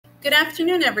Good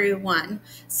afternoon, everyone.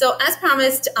 So as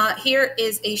promised, here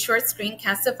is a short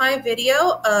Screencastify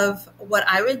video of what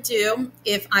I would do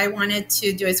if I wanted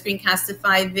to do a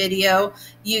Screencastify video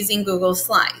using Google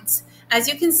Slides. As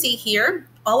you can see here,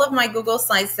 all of my Google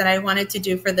Slides that I wanted to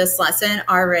do for this lesson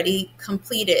are already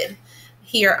completed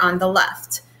here on the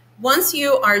left. Once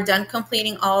you are done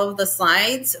completing all of the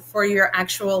slides for your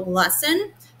actual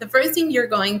lesson, the first thing you're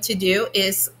going to do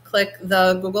is click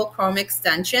the Google Chrome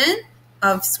extension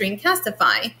of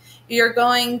Screencastify. You're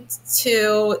going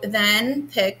to then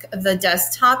pick the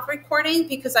desktop recording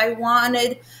because I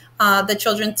wanted the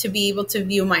children to be able to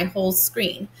view my whole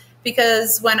screen.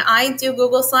 Because when I do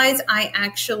Google Slides, I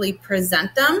actually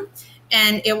present them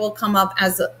and it will come up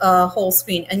as a whole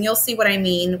screen. And you'll see what I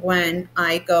mean when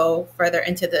I go further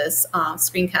into this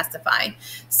Screencastify.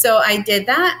 So I did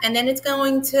that, and then it's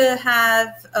going to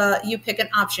have you pick an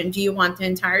option. Do you want the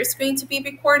entire screen to be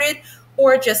recorded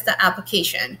or just the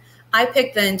application? I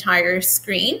picked the entire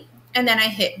screen, and then I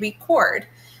hit record.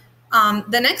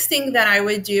 The next thing that I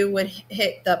would do would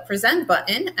hit the present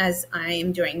button, as I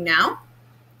am doing now.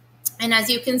 And as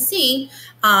you can see,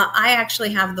 I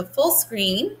actually have the full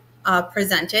screen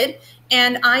presented,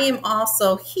 and I am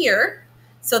also here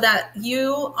so that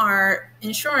you are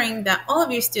ensuring that all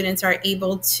of your students are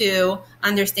able to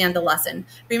understand the lesson.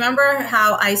 Remember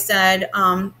how I said,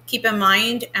 keep in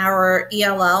mind our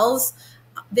ELLs,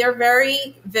 they're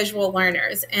very visual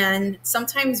learners, and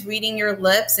sometimes reading your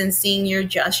lips and seeing your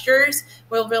gestures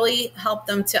will really help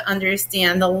them to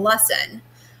understand the lesson.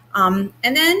 And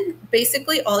then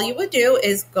basically all you would do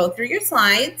is go through your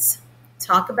slides,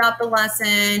 talk about the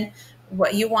lesson,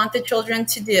 what you want the children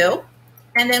to do.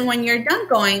 And then when you're done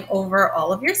going over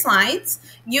all of your slides,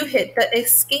 you hit the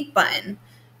escape button.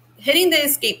 Hitting the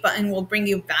escape button will bring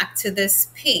you back to this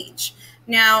page.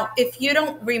 Now, if you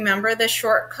don't remember the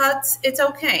shortcuts, it's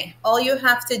okay. All you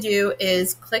have to do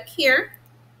is click here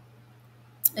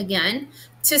again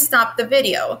to stop the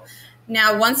video.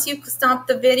 Now, once you stop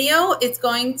the video, it's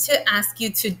going to ask you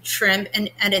to trim and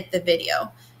edit the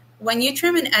video. When you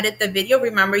trim and edit the video,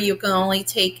 remember you can only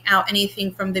take out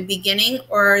anything from the beginning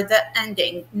or the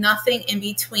ending, nothing in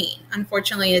between.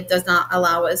 Unfortunately, it does not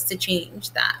allow us to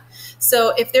change that.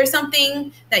 So if there's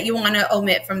something that you want to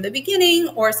omit from the beginning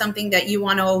or something that you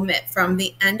want to omit from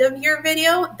the end of your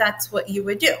video, that's what you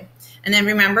would do. And then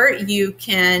remember, you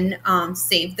can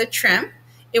save the trim.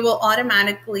 It will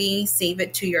automatically save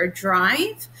it to your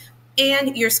drive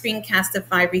and your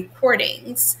Screencastify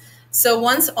recordings. So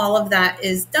once all of that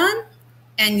is done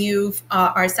and you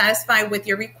are satisfied with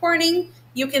your recording,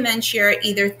 you can then share it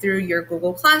either through your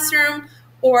Google Classroom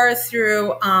or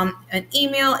through an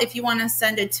email if you want to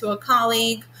send it to a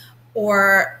colleague,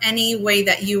 or any way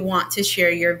that you want to share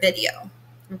your video.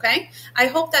 Okay, I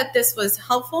hope that this was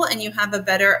helpful and you have a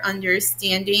better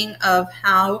understanding of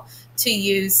how to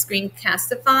use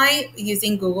Screencastify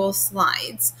using Google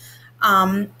Slides.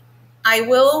 I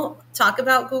will talk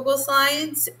about Google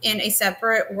Slides in a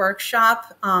separate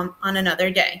workshop on another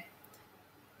day.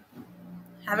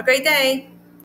 Have a great day.